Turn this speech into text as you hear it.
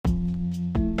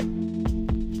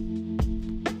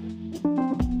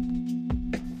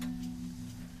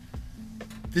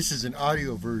This is an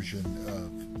audio version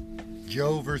of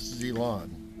Joe vs.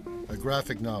 Elon, a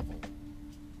graphic novel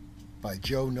by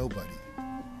Joe Nobody.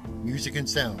 Music and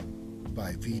sound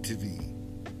by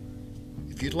V2V.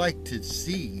 If you'd like to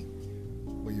see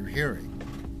what you're hearing,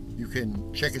 you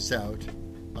can check us out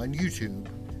on YouTube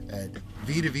at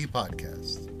V2V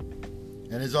Podcast.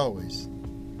 And as always,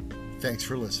 thanks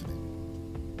for listening.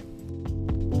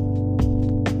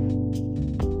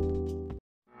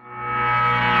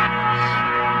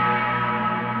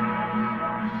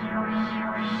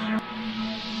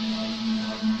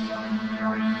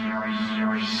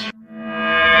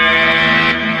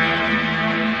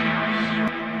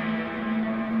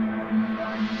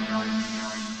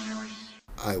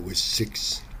 I was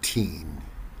 16.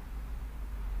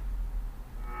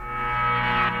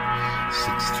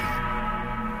 16.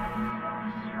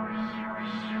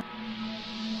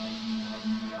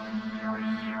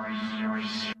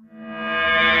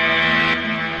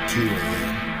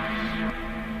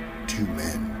 Two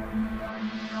men.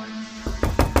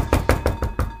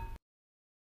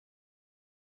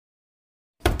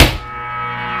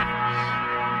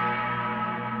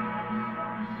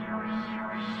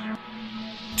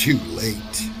 Too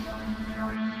late.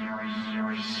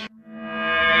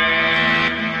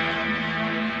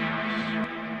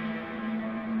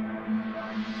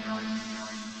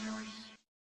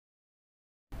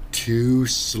 Too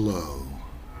slow.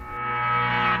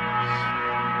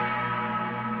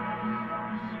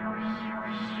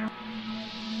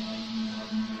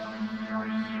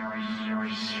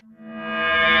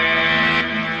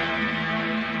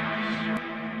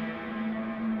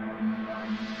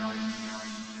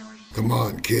 Come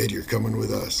on, kid, you're coming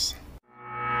with us.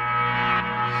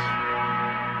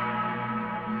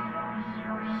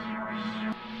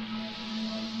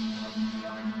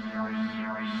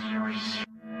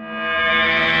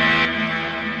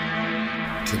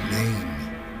 To Maine.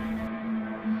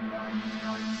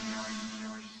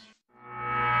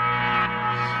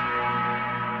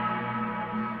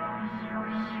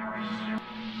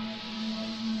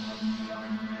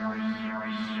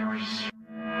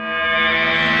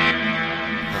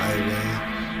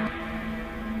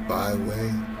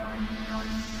 Byway,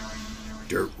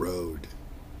 dirt road.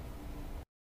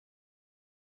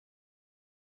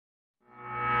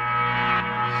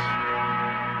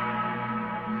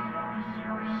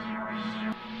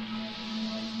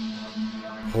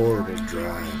 Horrible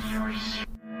drive.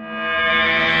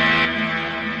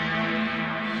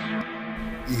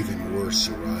 Even worse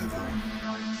arrival.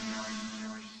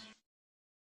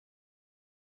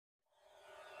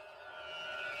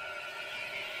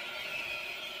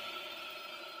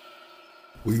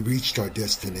 We reached our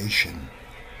destination.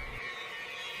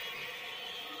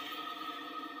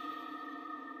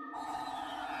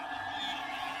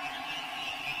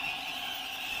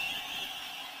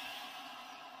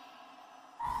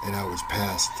 And I was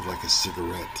passed like a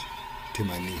cigarette to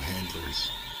my new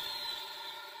handlers.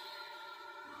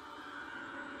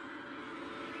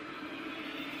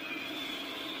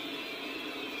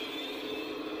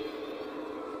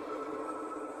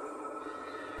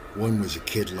 One was a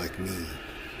kid like me.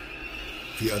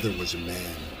 The other was a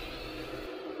man.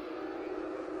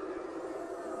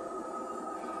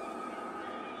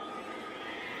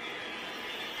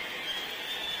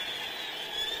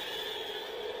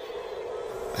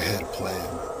 I had a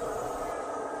plan.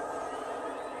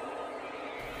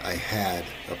 I had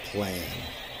a plan.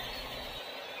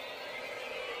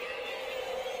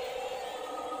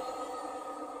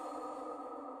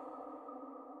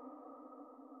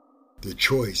 The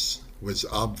choice was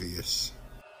obvious.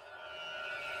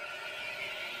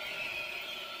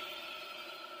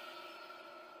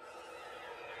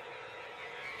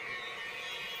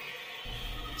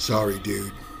 Sorry,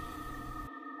 dude.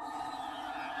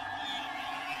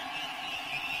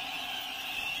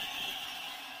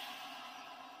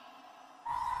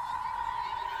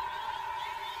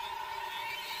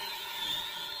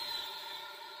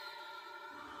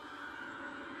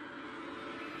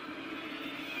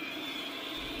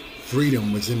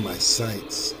 Freedom was in my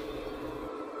sights.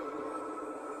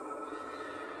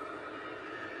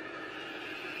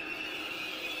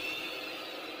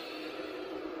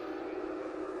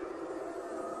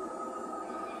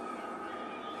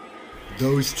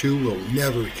 Those two will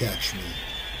never catch me.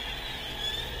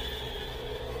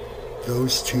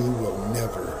 Those two will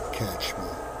never catch me.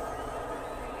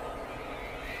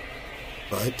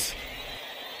 But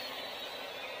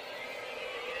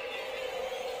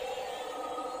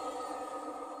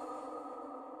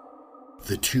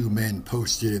the two men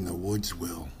posted in the woods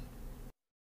will.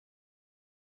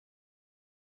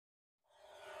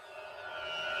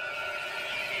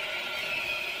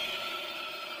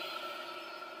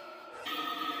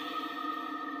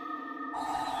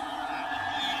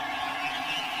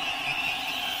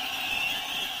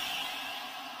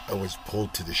 I was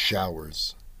pulled to the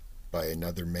showers by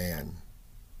another man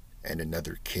and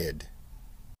another kid.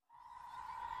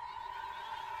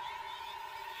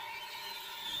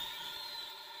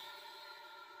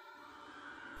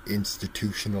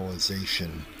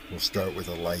 Institutionalization will start with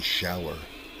a light shower,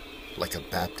 like a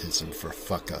baptism for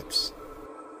fuck-ups.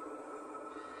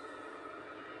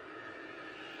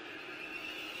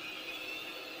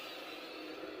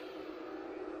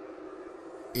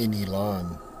 In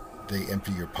Elan, they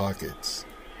empty your pockets,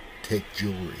 take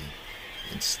jewelry,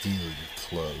 and steal your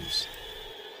clothes.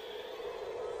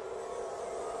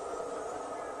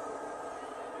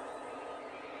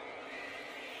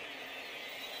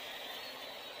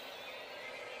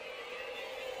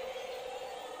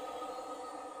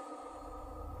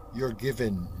 You're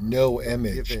given no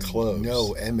image clothes.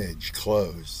 No image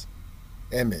clothes.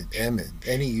 Image.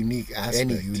 Any unique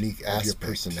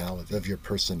aspect of your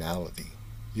personality.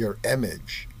 Your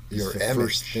image is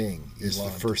the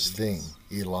first thing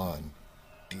Elan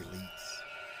deletes.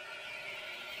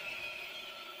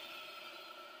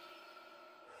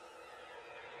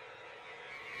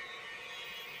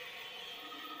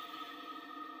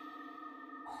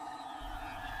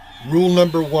 Rule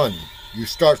number 1, you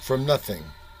start from nothing.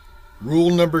 Rule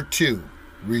number 2,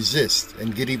 resist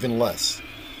and get even less.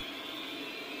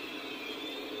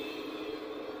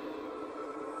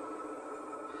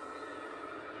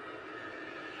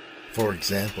 For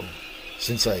example,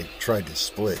 since I tried to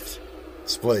split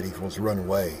equals run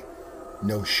away,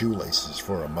 no shoelaces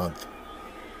for a month.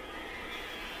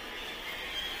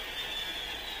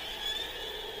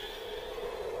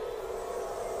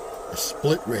 A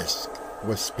split wrist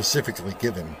was specifically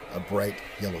given a bright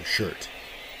yellow shirt.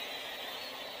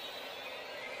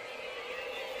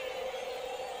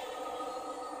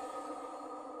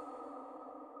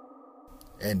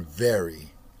 And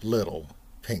very little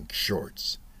pink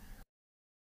shorts.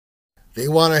 They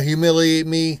want to humiliate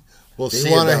me. We'll see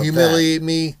about that. They want to humiliate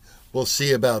me. We'll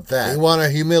see about that. They want to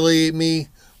humiliate me.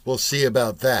 We'll see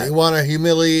about that. They want to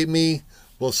humiliate me.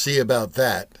 We'll see about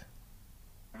that.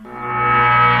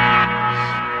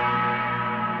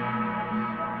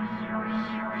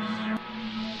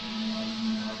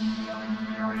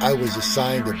 I was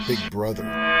assigned a big brother.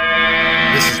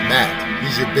 This is Matt.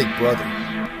 He's your big brother.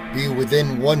 Be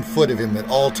within 1 foot of him at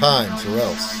all times or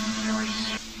else.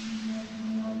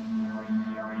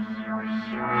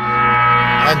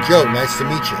 I'm Joe, nice to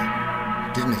meet you.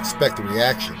 Didn't expect the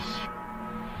reaction.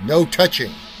 No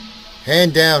touching.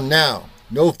 Hand down now.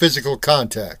 No physical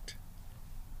contact.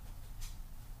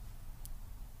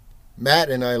 Matt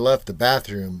and I left the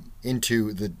bathroom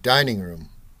into the dining room.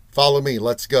 Follow me,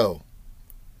 let's go.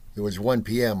 It was 1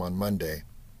 p.m. on Monday.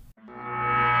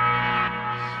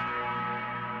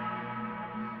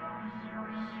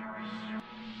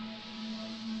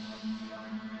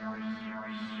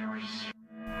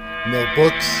 No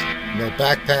books, no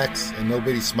backpacks, and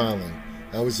nobody smiling.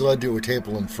 I was led to a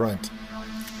table in front.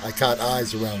 I caught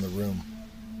eyes around the room.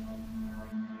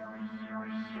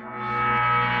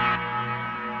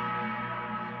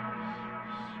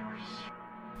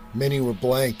 Many were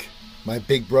blank. My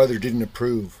big brother didn't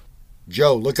approve.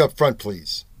 Joe, look up front,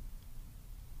 please.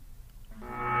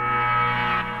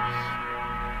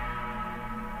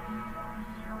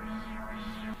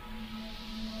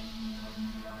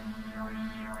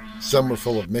 Some were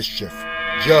full of mischief.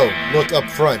 Joe, look up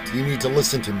front. You need to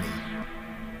listen to me.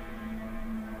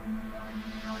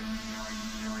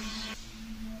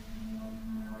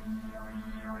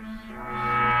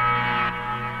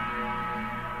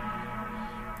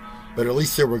 But at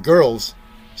least there were girls.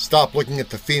 Stop looking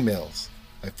at the females.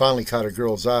 I finally caught a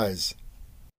girl's eyes.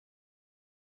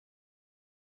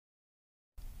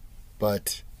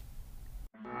 But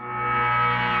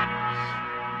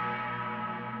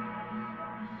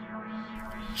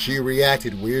she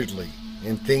reacted weirdly,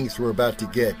 and things were about to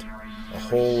get a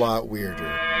whole lot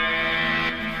weirder.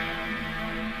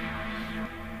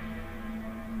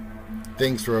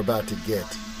 Things were about to get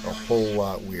a whole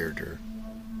lot weirder.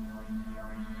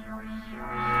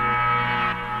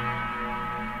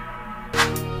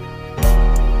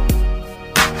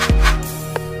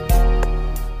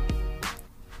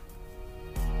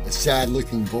 A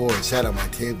sad-looking boy sat at my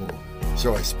table,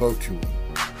 so I spoke to him.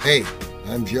 Hey,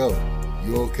 I'm Joe.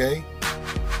 You okay?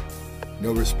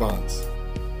 No response.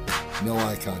 No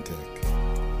eye contact.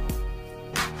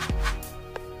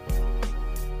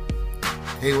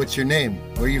 Hey, what's your name?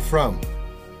 Where are you from?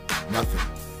 Nothing.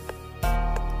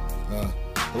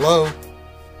 Hello?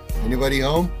 Anybody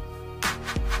home?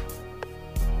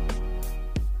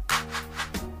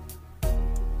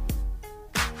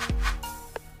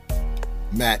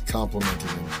 Matt complimented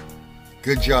him.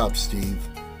 Good job, Steve.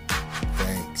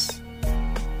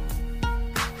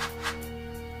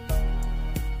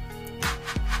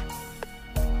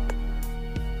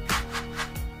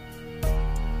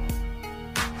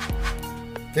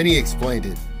 Then he explained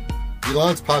it.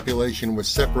 Elon's population was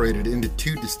separated into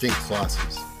two distinct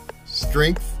classes,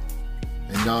 strength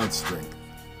and non-strength.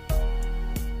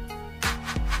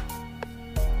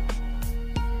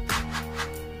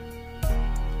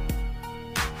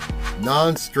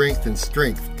 Non-strength and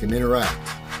strength can interact.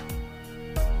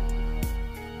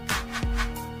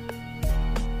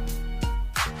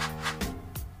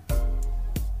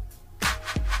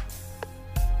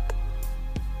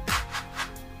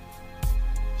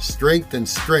 Strength and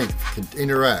strength can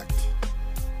interact.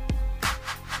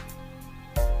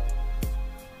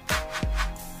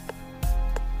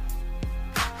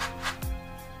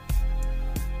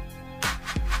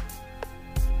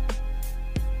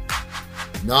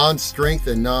 Non-strength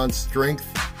and non-strength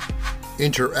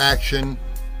interaction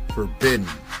forbidden.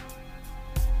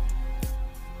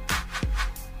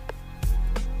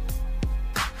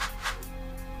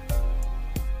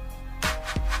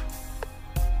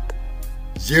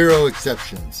 Zero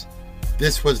exceptions.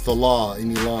 This was the law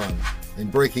in Elon, and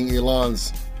breaking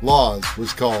Elon's laws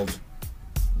was called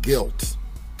guilt.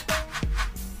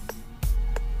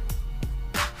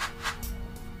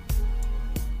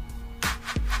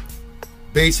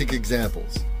 Basic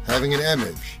examples: having an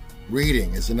image,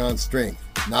 reading is a non-strength,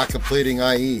 not completing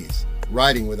IEs,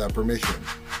 writing without permission,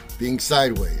 being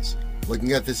sideways,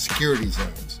 looking at the security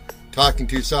zones, talking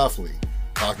too softly,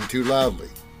 talking too loudly,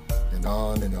 and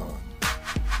on and on.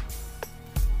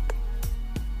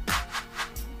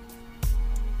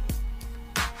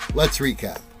 Let's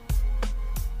recap.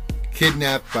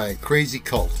 Kidnapped by a crazy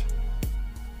cult.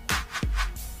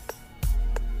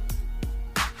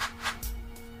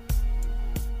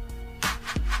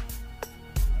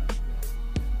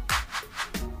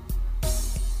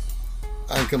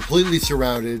 I'm completely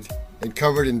surrounded and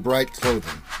covered in bright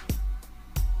clothing.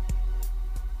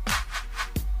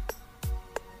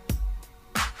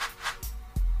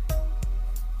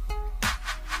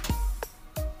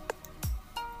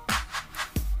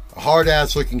 A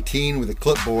hard-ass looking teen with a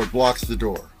clipboard blocks the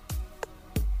door.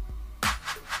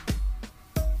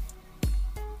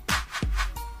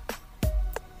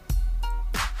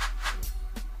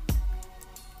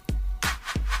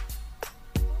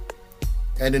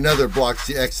 And another blocks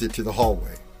the exit to the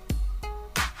hallway.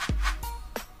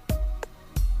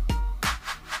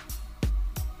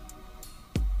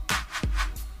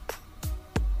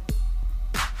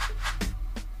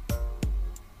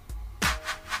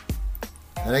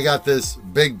 And I got this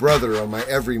big brother on my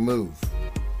every move.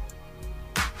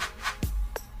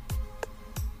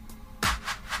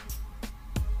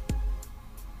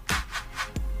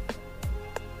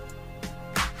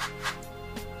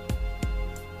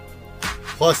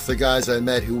 Plus the guys I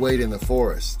met who wait in the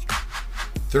forest.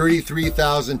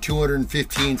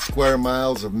 33,215 square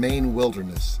miles of Maine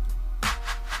wilderness.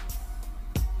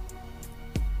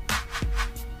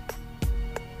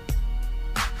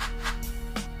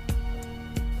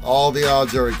 All the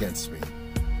odds are against me.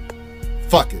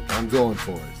 Fuck it, I'm going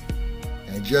for it.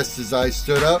 And just as I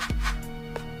stood up,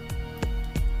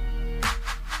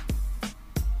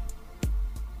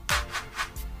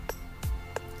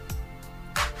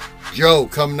 "Joe,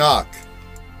 come knock."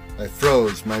 I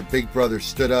froze. My big brother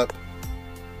stood up.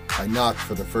 I knocked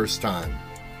for the first time.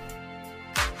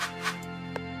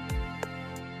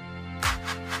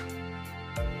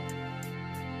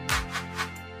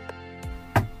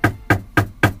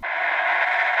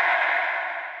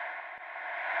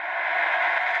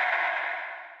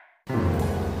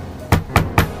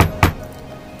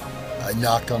 I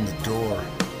knocked on the door.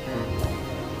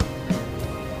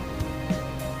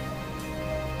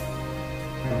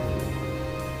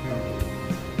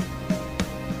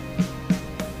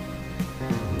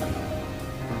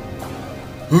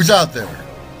 "Who's out there?"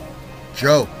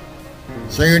 "Joe."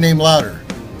 "Say your name louder."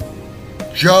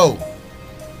 "Joe."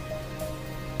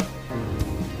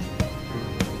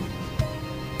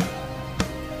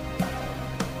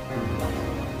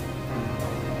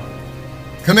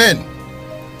 "Come in."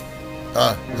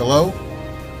 Hello?"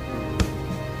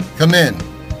 "Come in."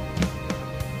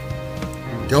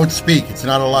 "Don't speak, it's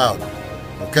not allowed.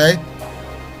 Okay?"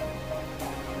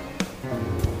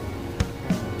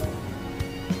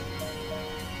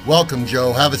 "Welcome,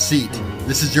 Joe. Have a seat.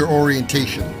 This is your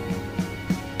orientation."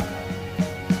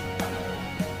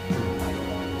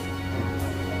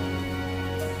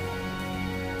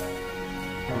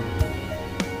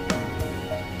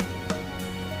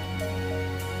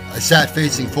 I sat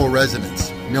facing full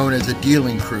residents, known as a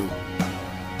dealing crew.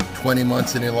 20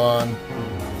 months in Elon,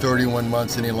 31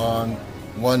 months in Elon,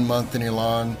 1 month in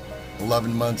Elon,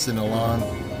 11 months in Elon.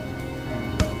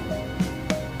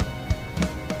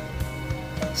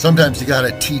 Sometimes you got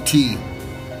a TT,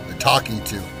 a talking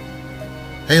to.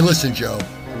 Hey, listen, Joe.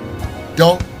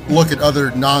 Don't look at other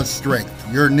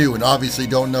non-strength. You're new and obviously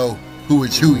don't know who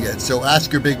is who yet, so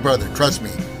ask your big brother. Trust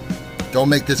me. Don't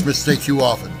make this mistake too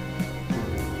often.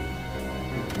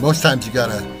 Most times you got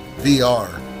a VR,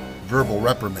 verbal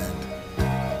reprimand.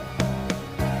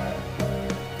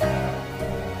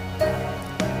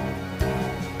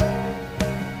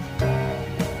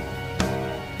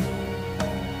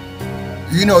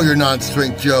 You know you're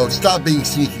non-strength, Joe. Stop being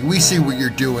sneaky. We see what you're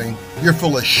doing. You're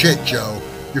full of shit, Joe.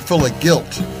 You're full of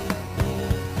guilt.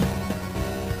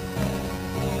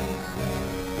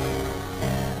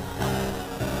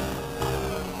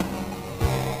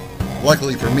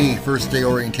 Luckily for me, first day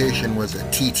orientation was a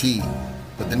TT,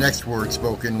 but the next words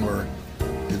spoken were,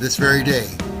 to this very day,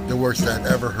 the worst I've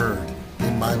ever heard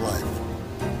in my life.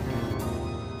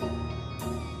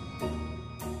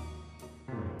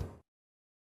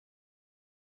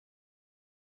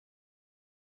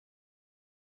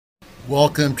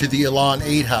 Welcome to the Elan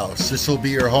 8 house. This will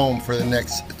be your home for the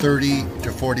next 30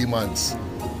 to 40 months.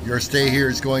 Your stay here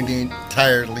is going to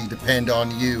entirely depend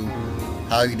on you,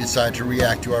 how you decide to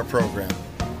react to our program,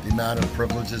 the amount of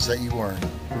privileges that you earn.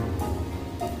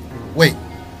 Wait,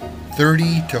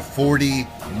 30 to 40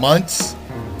 months?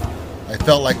 I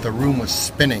felt like the room was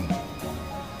spinning.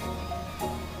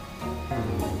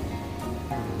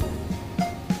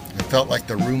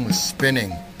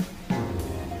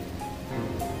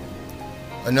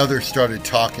 Another started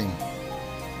talking.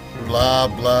 Blah,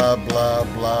 blah, blah,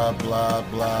 blah, blah,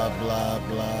 blah, blah,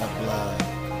 blah, blah.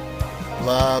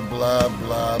 Blah, blah,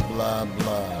 blah, blah,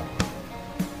 blah.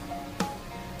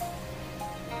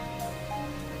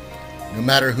 No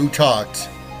matter who talked,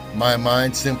 my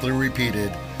mind simply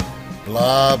repeated,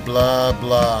 blah, blah,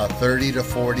 blah, 30 to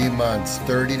 40 months,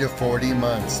 30 to 40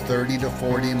 months, 30 to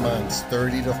 40 months,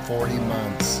 30 to 40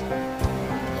 months.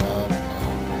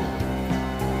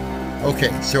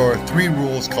 Okay, so there are 3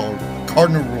 rules called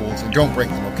cardinal rules, and don't break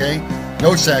them, okay?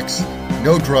 No sex,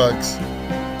 no drugs,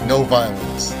 no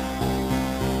violence.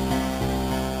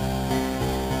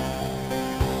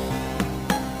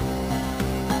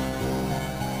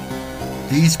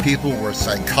 These people were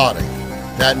psychotic.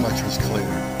 That much was clear.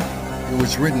 It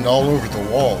was written all over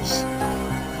the walls.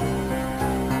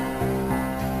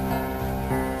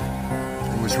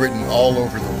 It was written all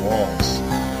over the walls.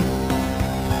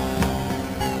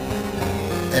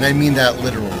 And I mean that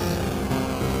literally.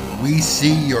 We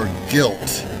see your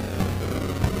guilt.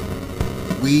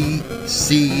 We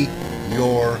see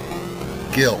your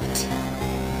guilt.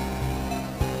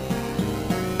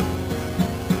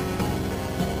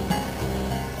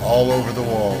 All over the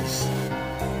walls.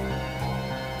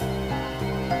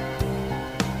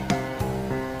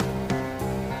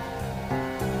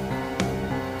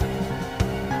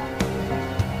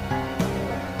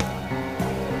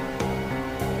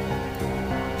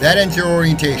 That ends your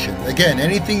orientation. Again,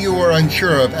 anything you are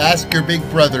unsure of, ask your big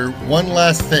brother. One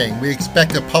last thing. We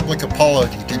expect a public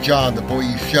apology to John, the boy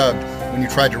you shoved when you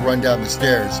tried to run down the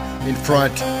stairs in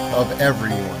front of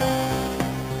everyone.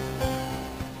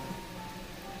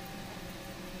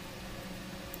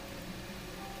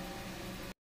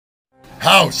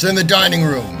 House in the dining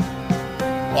room.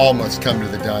 All must come to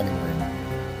the dining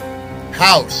room.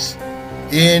 House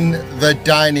in the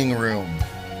dining room.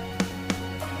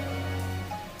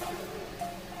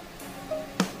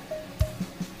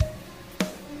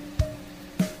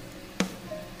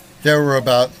 There were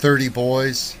about 30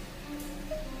 boys.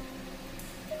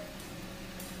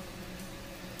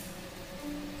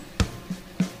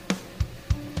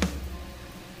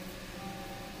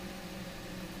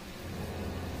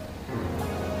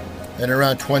 And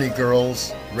around 20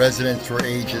 girls. Residents were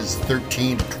ages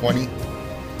 13 to 20.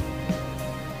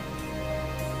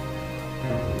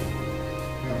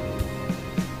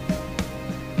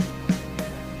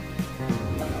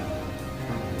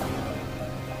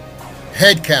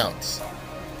 Head counts.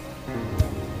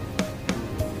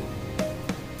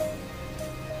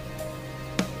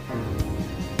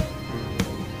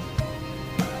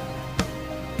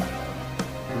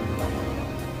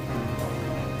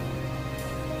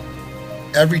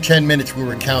 Every 10 minutes we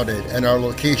were counted and our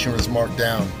location was marked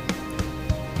down.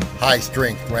 High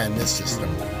strength ran this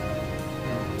system.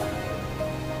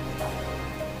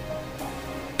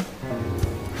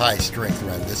 High strength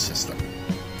ran this system.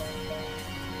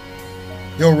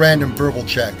 No random verbal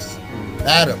checks.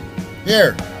 Adam,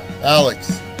 here.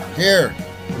 Alex, here.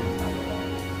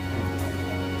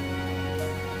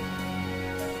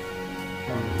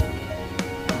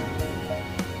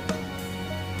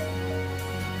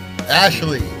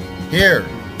 Ashley, here.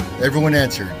 Everyone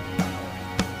answered.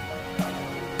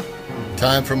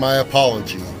 Time for my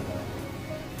apology.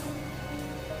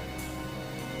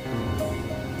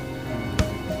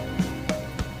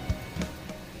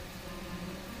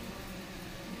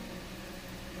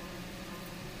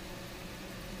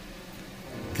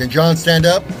 Can John stand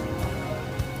up?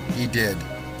 He did.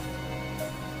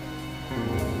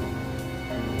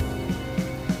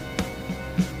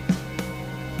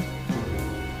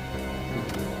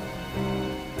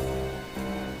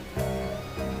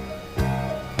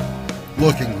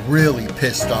 Looking really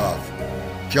pissed off.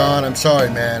 John, I'm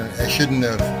sorry, man. I shouldn't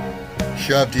have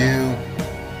shoved you,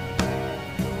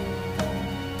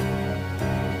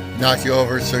 knocked you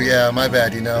over. So yeah, my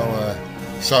bad,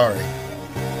 sorry.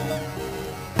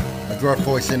 A gruff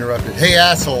voice interrupted. Hey,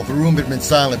 asshole. The room had been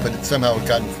silent, but it somehow had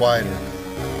gotten quieter.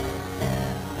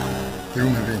 The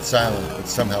room had been silent, but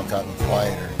somehow gotten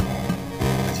quieter.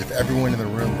 As if everyone in the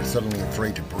room were suddenly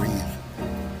afraid to breathe.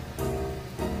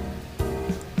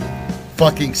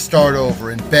 Fucking start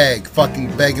over and beg.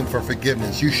 Fucking beg him for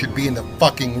forgiveness. You should be in the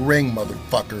fucking ring,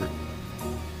 motherfucker.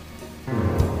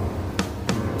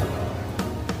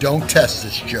 Don't test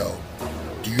this, Joe.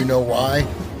 Do you know why?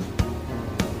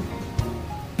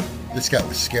 This guy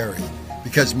was scary.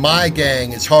 Because my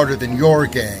gang is harder than your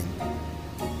gang.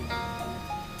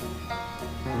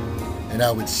 And I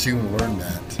would soon learn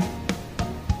that.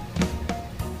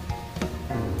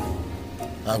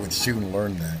 I would soon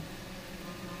learn that.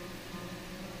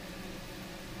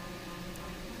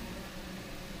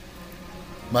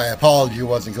 My apology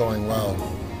wasn't going well.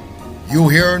 You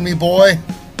hearing me, boy?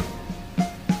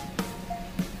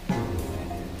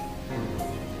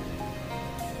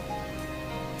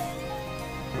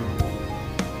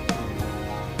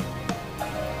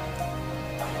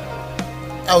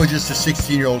 I was just a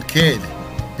 16-year-old kid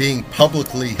being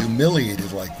publicly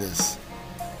humiliated like this.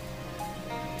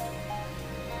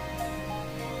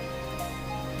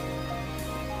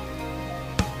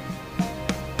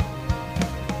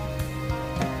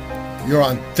 You're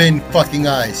on thin fucking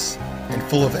ice and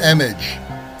full of image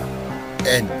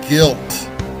and guilt.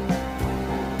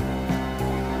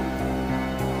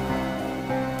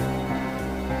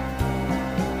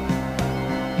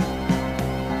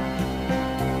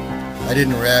 I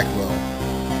didn't react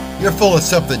well. You're full of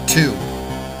something too.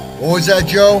 What was that,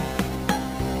 Joe?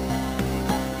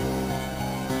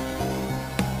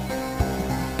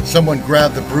 Someone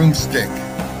grabbed the broomstick.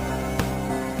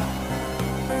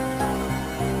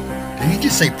 Did he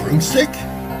just say broomstick?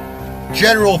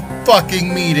 General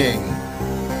fucking meeting.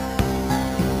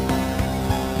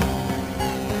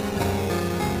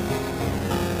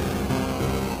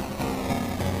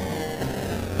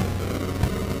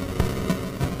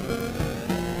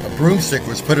 A broomstick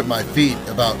was put at my feet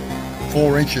about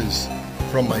 4 inches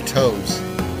from my toes.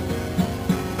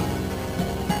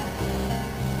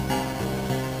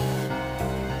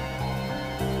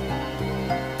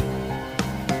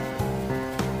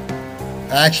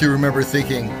 I actually remember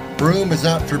thinking, broom is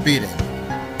not for beating.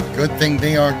 Good thing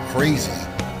they aren't crazy.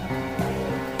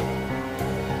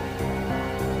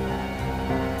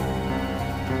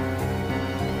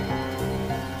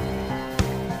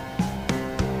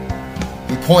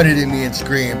 He pointed at me and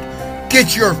screamed,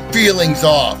 "Get your feelings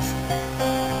off!"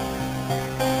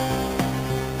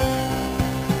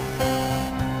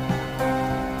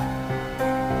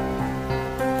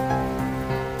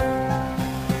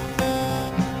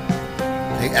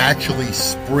 They actually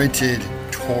sprinted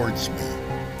towards me.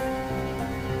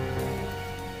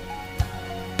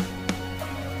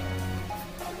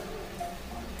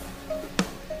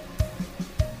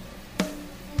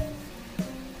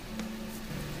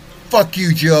 Fuck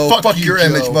you, Joe. Fuck your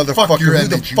image, motherfucker. Who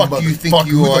the fuck do you think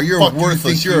you are? You're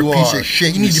worthless. You're a piece of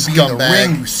shit. You need to be in the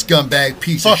ring, you scumbag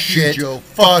piece of shit. Joe.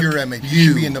 Fuck your image. You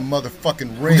should be in the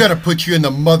motherfucking ring. We're gonna put you in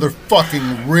the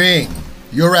motherfucking ring.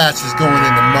 Your ass is going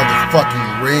in the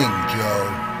motherfucking ring, Joe.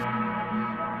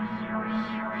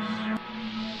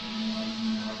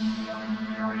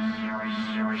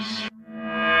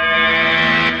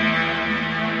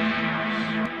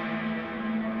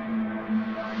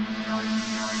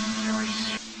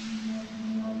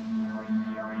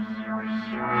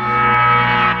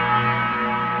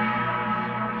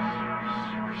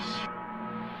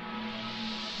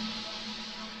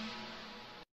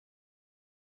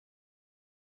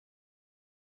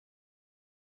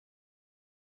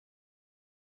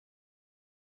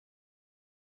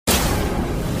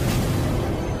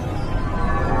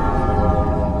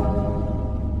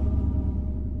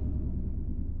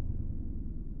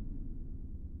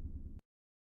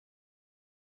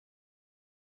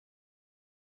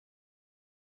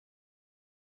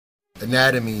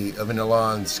 Anatomy of an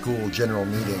Elan school general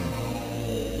meeting.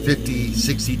 50,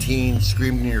 60 teens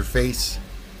screaming in your face.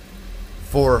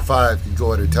 4 or 5 could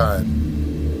go at a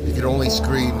time. You could only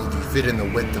scream if you fit in the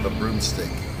width of a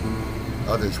broomstick.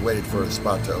 Others waited for a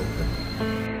spot to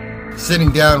open.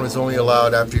 Sitting down was only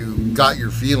allowed after you got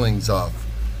your feelings off.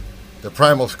 The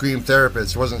Primal Scream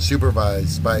therapist wasn't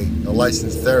supervised by a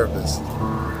licensed therapist.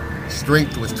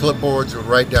 Strength with clipboards would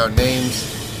write down names.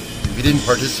 If you didn't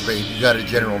participate, you got a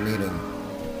general meeting.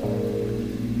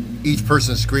 Each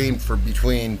person screamed for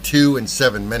between 2 and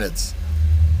 7 minutes,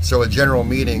 so a general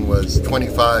meeting was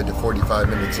 25 to 45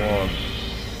 minutes long.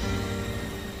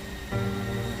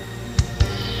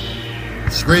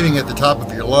 Screaming at the top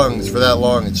of your lungs for that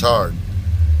long, it's hard.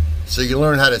 So you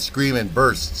learn how to scream in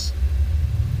bursts.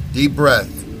 Deep breath.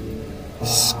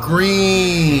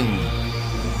 Scream.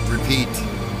 Repeat.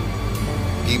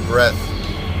 Deep breath.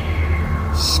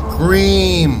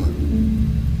 Scream.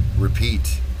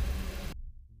 Repeat.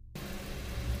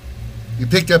 You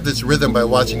picked up this rhythm by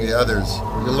watching the others.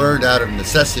 You learned out of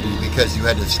necessity because you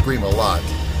had to scream a lot.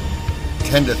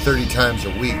 10 to 30 times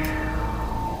a week.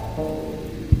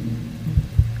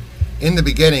 In the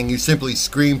beginning, you simply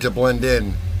screamed to blend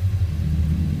in.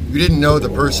 You didn't know the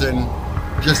person,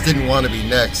 just didn't want to be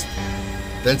next.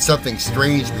 Then something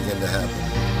strange began to happen.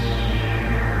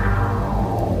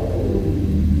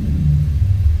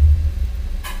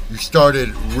 You started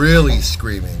really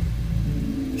screaming.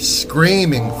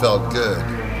 Screaming felt good.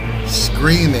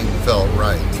 Screaming felt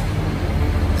right.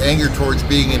 Anger towards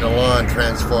being in Elan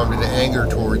transformed into anger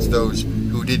towards those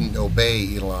who didn't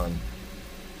obey Elan.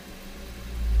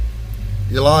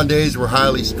 The Elan days were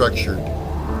highly structured,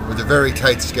 with a very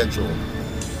tight schedule.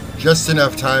 Just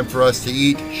enough time for us to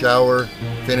eat, shower,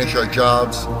 finish our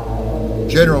jobs.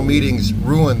 General meetings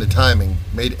ruined the timing,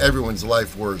 made everyone's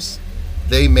life worse.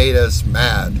 They made us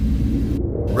mad.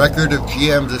 Record of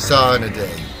GMs I saw in a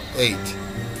day, 8.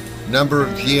 Number of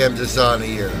GMs I saw in a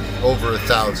year, over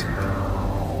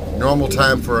 1,000. Normal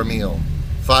time for a meal,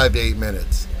 5 to 8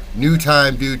 minutes. New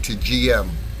time due to GM,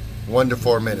 1 to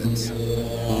 4 minutes.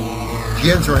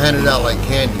 GMs were handed out like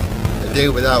candy. A day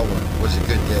without one was a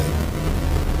good day.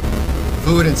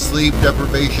 Food and sleep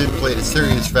deprivation played a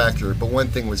serious factor, but one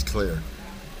thing was clear.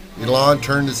 Elan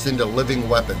turned us into living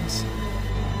weapons.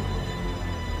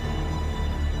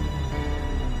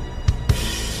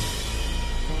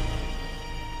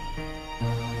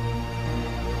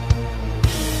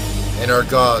 And our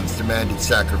gods demanded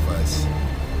sacrifice.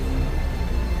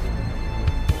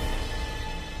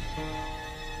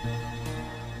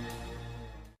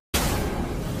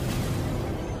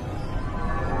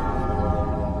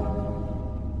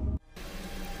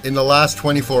 In the last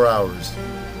 24 hours,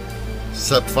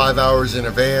 slept 5 hours in a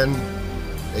van,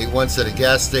 ate once at a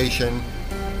gas station,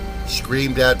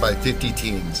 screamed at by 50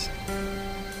 teens.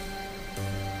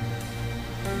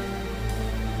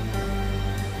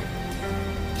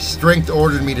 Strength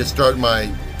ordered me to start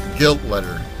my guilt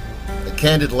letter, a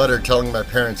candid letter telling my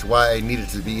parents why I needed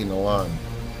to be in Elan.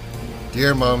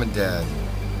 Dear Mom and Dad,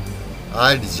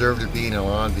 I deserve to be in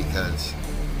Elan because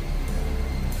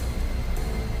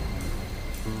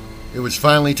it was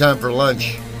finally time for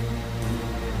lunch.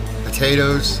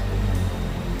 Potatoes,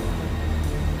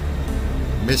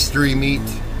 mystery meat,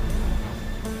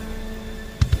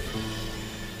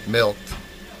 milk.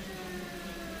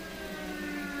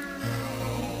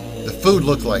 The food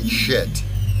looked like shit.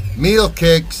 Meal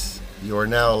kicks. You are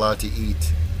now allowed to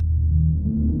eat.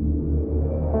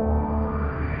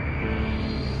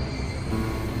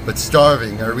 But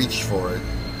starving, I reached for it.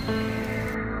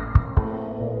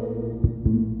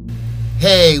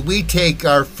 Hey, we take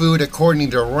our food according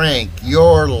to rank.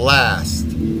 You're last.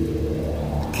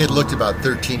 The kid looked about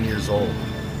 13 years old.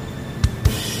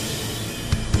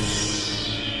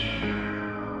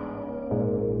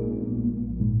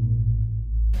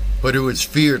 But it was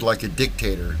feared like a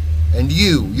dictator. And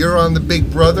you're on the Big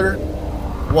Brother?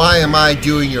 Why am I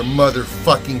doing your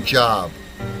motherfucking job?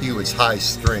 He was high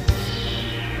strength.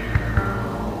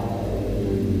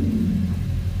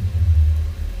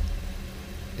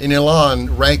 In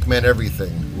Elan, rank meant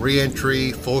everything.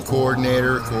 Re-entry, full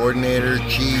coordinator,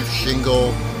 chief,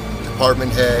 shingle,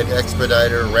 department head,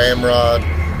 expediter, ramrod,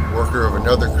 worker of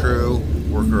another crew,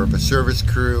 worker of a service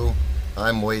crew.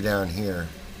 I'm way down here.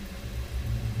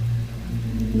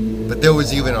 But there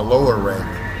was even a lower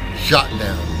rank, shot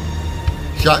down.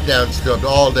 Shot down scrubbed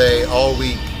all day, all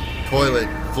week, toilet,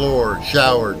 floor,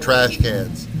 shower, trash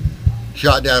cans.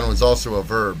 Shot down was also a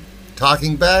verb.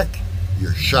 Talking back,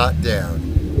 you're shot down.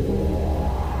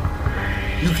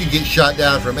 You could get shot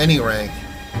down from any rank.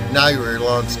 Now you're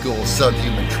Elan School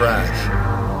subhuman trash.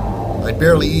 I'd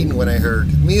barely eaten when I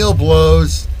heard, meal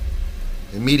blows.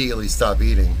 Immediately stop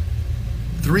eating.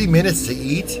 3 minutes to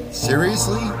eat?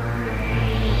 Seriously?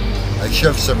 I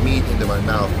shoved some meat into my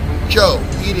mouth. Joe,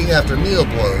 eating after meal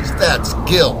blows, that's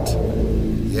guilt.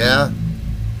 Yeah?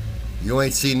 You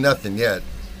ain't seen nothing yet.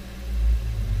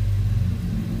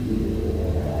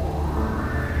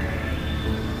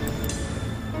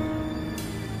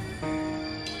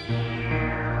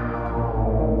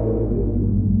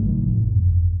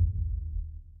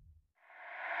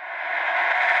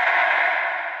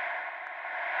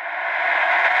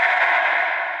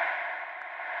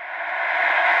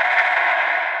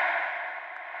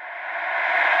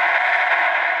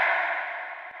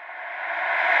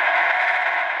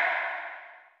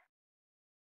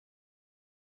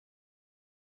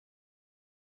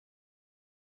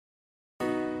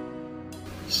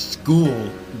 School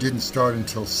didn't start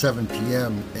until 7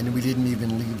 p.m. and we didn't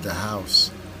even leave the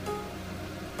house.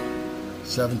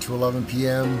 7 to 11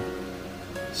 p.m.,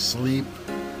 sleep,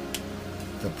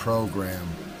 the program.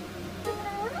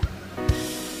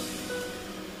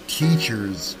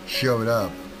 Teachers showed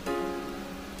up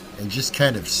and just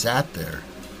kind of sat there.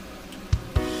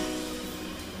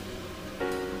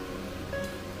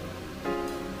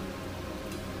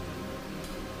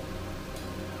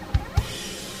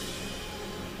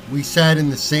 We sat in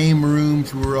the same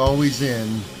rooms we were always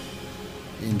in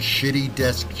shitty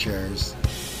desk chairs.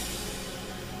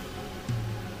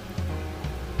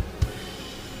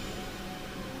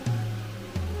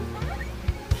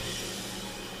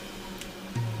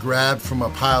 Grabbed from a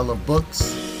pile of books,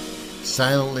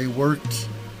 silently worked,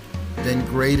 then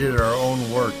graded our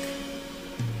own work.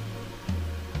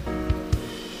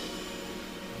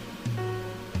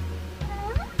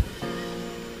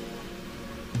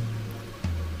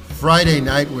 Friday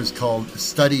night was called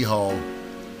study hall.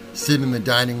 Sit in the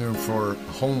dining room for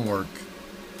homework,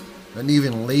 an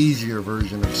even lazier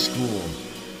version of school.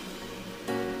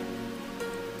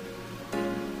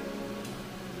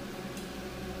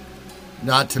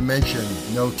 Not to mention,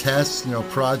 no tests, no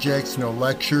projects, no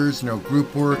lectures, no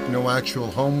group work, no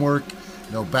actual homework,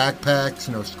 no backpacks,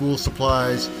 no school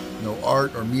supplies, no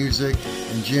art or music,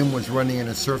 and Jim was running in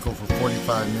a circle for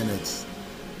 45 minutes.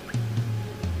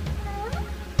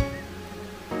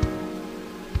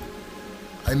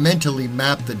 I mentally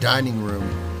mapped the dining room.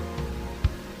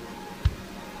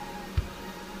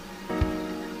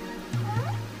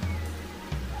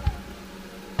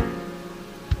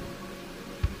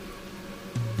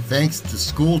 Thanks to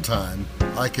school time,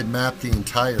 I could map the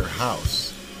entire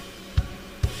house.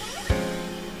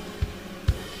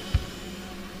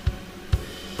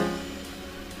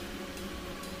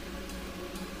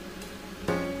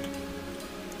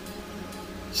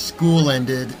 School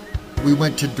ended, we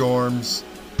went to dorms.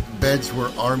 Beds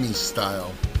were army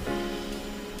style.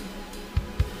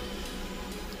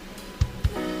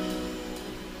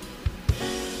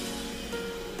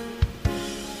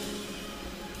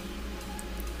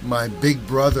 My big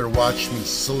brother watched me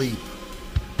sleep.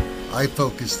 I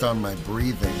focused on my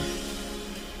breathing.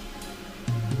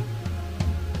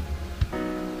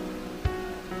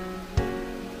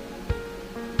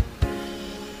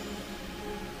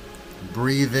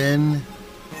 Breathe in,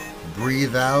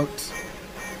 breathe out.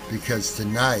 Because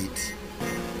tonight,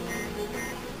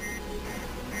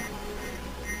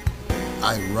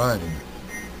 I run.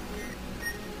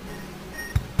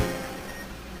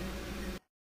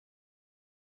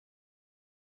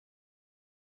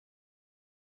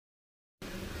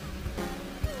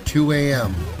 "2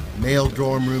 a.m., male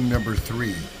dorm room number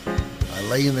 3. I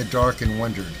lay in the dark and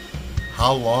wondered,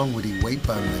 how long would he wait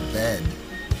by my bed?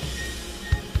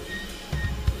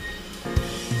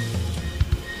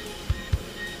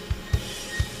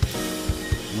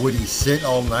 Would he sit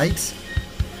all night?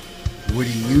 Would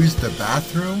he use the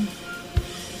bathroom?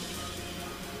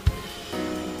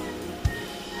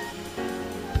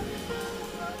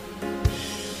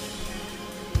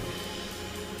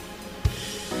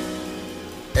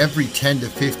 Every 10 to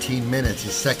 15 minutes, a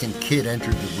second kid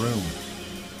entered the room.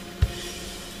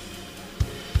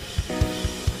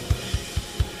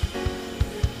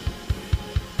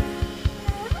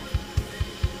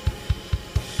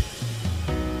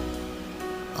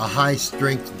 A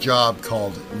high-strength job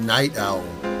called Night Owl.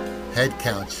 Head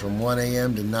counts from 1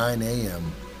 a.m. to 9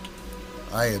 a.m.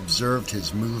 I observed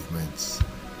his movements.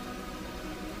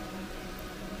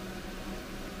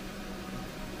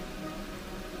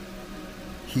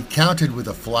 He counted with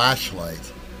a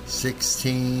flashlight.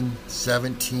 16,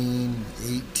 17,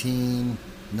 18,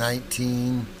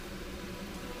 19.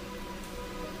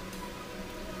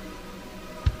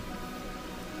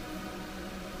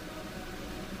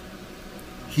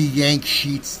 He yanked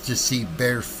sheets to see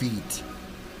bare feet.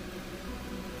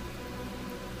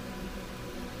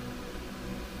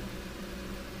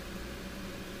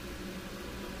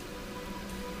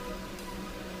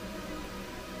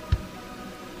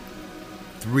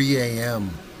 "3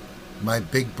 a.m. My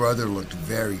big brother looked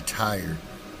very tired.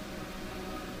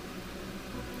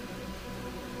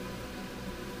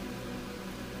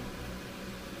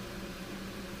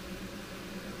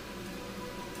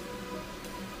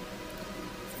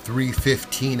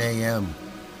 "3:15 a.m.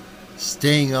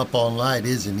 Staying up all night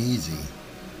isn't easy.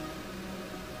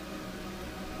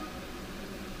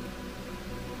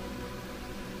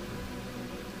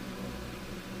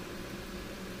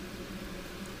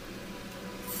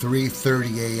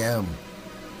 "3:30 a.m.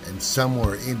 and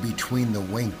somewhere in between the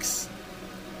winks.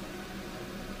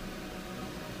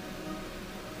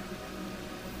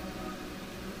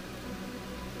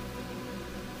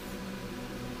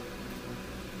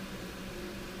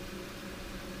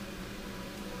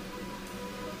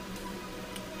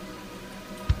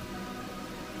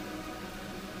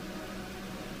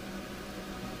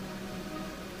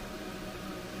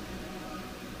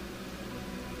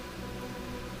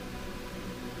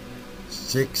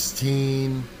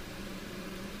 16,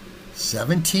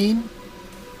 17.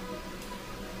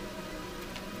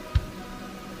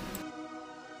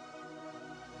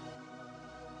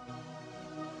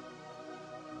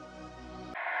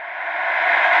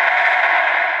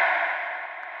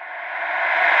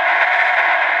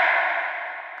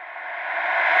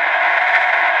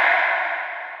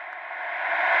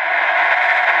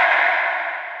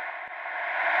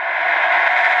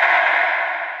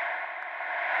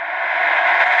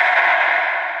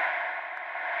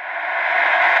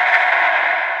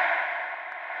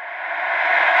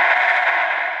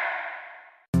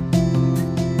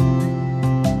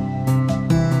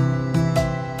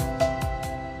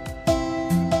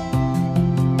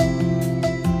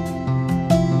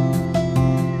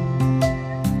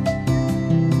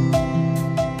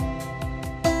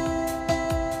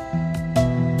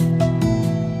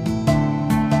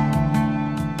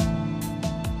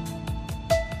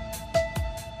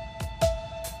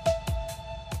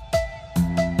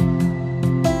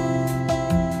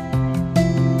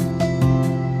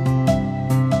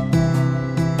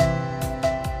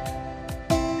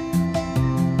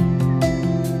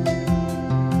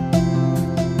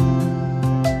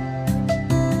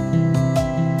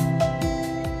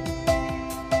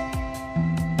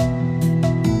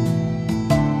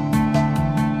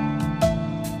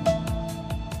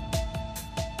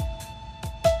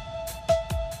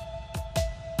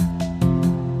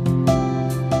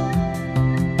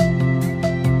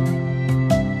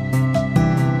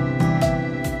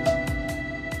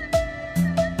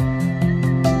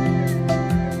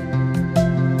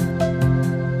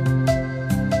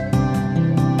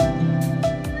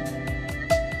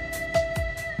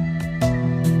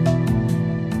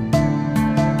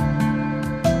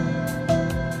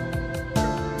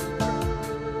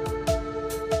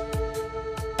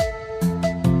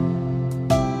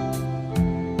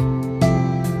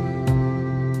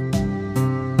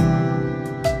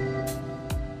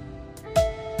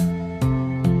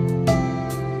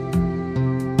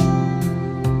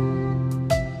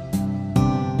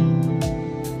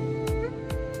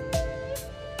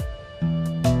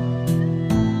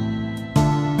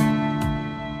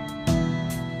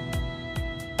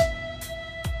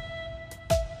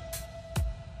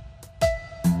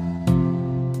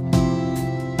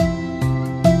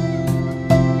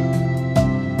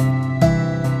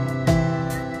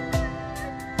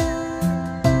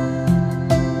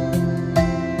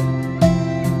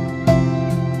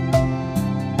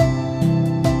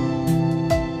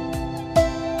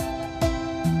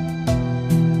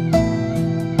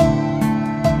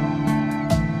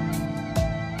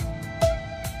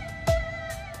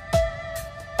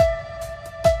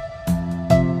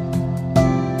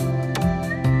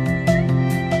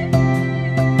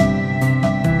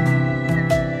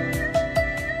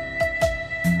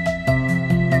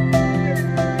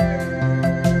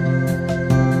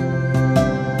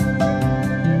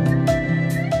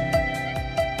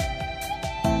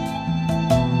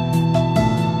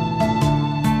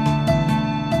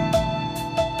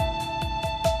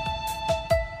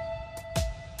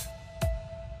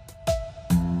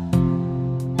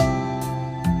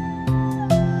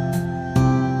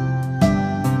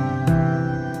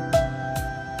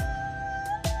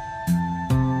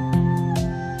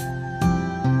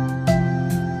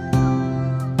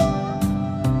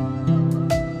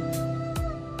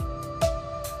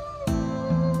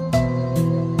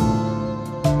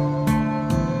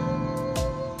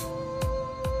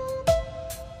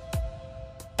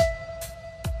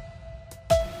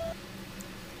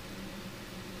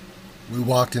 We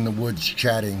walked in the woods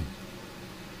chatting.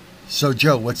 So,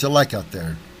 Joe, what's it like out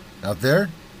there? Out there?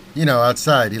 You know,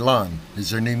 outside, Elon. Is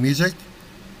there new music?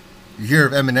 You hear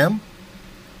of Eminem?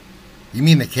 You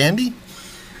mean the candy?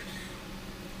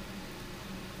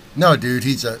 No, dude,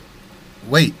 he's a...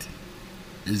 Wait.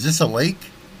 Is this a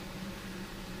lake?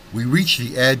 We reached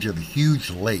the edge of a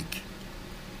huge lake.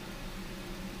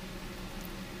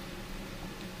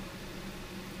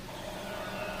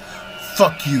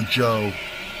 Fuck you, Joe.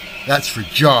 That's for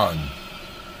John.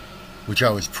 Which I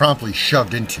was promptly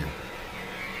shoved into.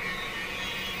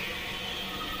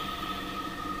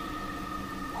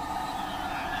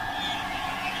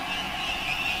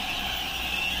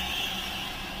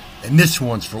 And this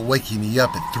one's for waking me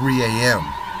up at 3 a.m.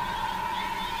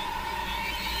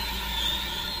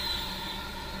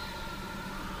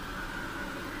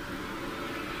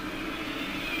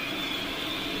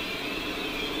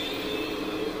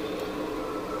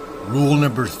 Rule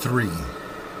number 3.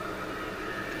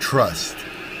 Trust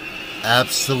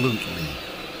absolutely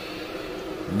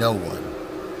no one.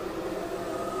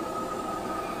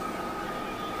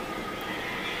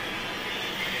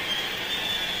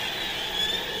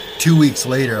 2 weeks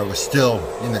later, I was still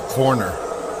in the corner,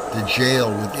 the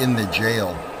jail within the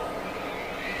jail,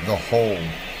 the hole.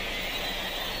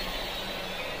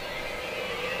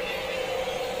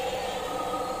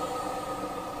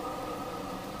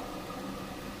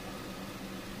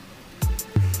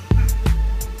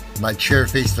 My chair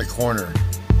faced the corner.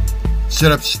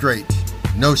 Sit up straight,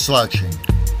 no slouching,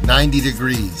 90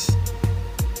 degrees.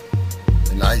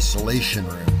 An isolation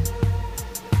room.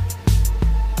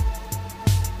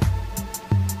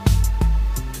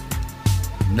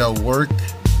 No work,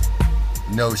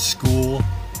 no school,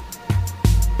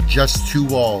 just 2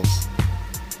 walls.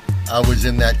 I was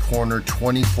in that corner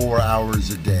 24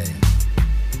 hours a day.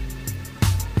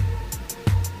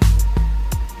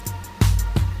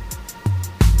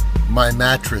 My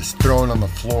mattress thrown on the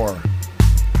floor.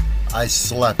 I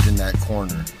slept in that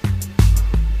corner.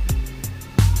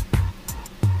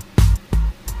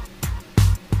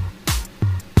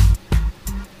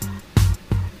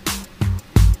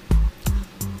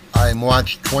 I'm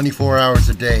watched 24 hours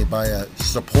a day by a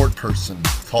support person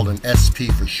called an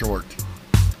SP for short.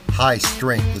 High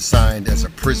strength assigned as a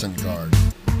prison guard.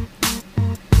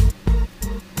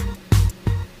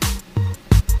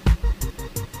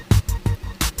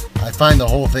 I find the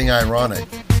whole thing ironic.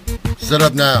 Sit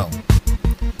up now.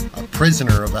 A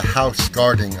prisoner of a house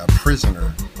guarding a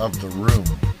prisoner of the room.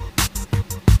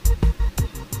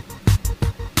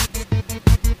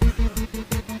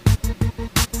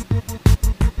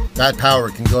 That power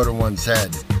can go to one's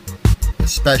head,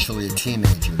 especially a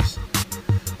teenager's.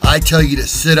 I tell you to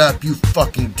sit up, you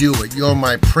fucking do it. You're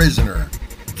my prisoner.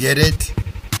 Get it?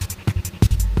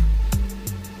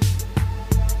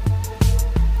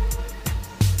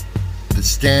 The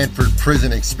Stanford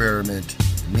prison experiment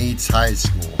meets high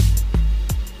school.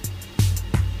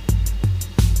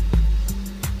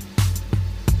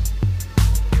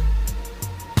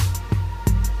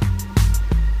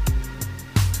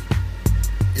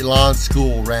 Elon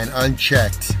School ran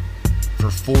unchecked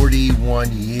for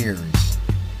 41 years.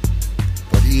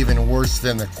 But even worse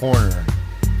than the corner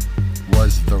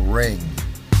was the ring.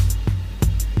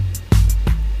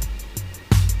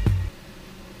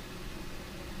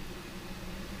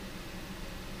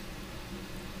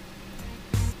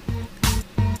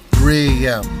 "3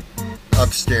 a.m.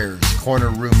 upstairs, corner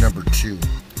room number 2.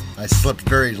 I slept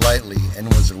very lightly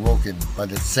and was awoken by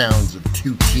the sounds of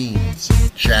 2 teens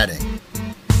chatting.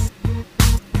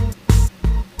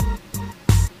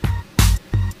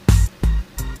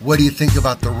 What do you think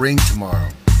about the ring tomorrow?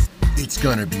 It's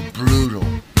gonna be brutal.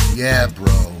 Yeah,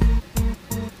 bro."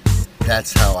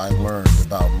 That's how I learned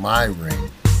about my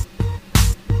ring.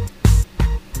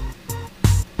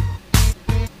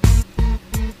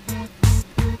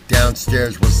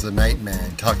 Downstairs was the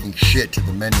Nightman talking shit to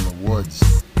the men in the woods.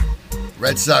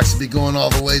 "Red Sox will be going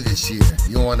all the way this year.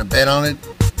 You want to bet on it?"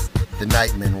 The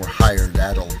Nightmen were hired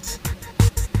adults.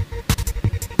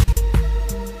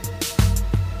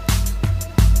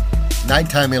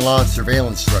 Nighttime Elon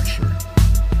surveillance structure.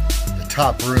 The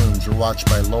top rooms are watched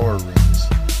by lower rooms.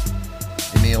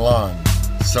 In Elon,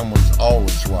 someone's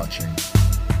always watching.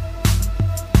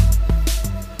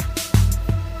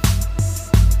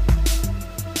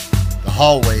 The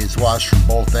hallway is watched from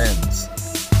both ends.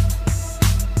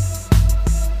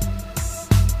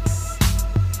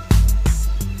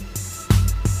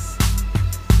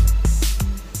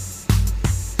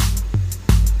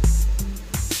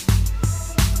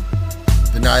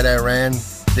 The night I ran,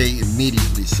 they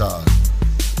immediately saw.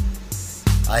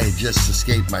 I had just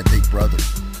escaped my big brother.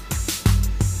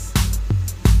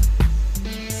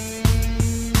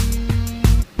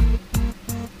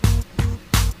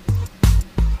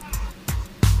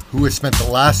 Who has spent the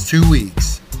last 2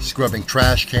 weeks scrubbing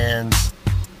trash cans,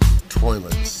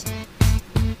 toilets.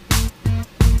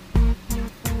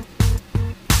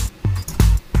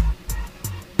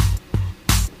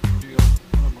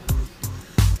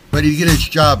 But he'd get his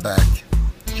job back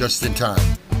just in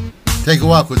time. "Take a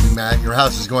walk with me, Matt. Your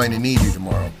house is going to need you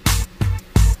tomorrow."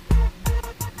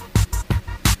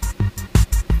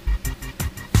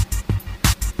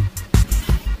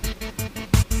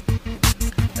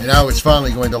 And I was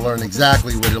finally going to learn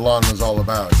exactly what Elon was all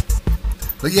about.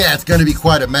 But yeah, it's going to be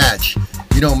quite a match.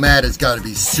 You know, Matt has got to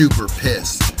be super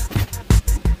pissed.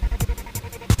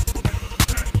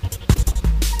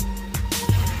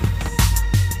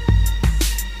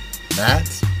 Matt?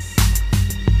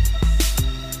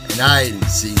 And I didn't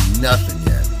see nothing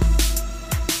yet.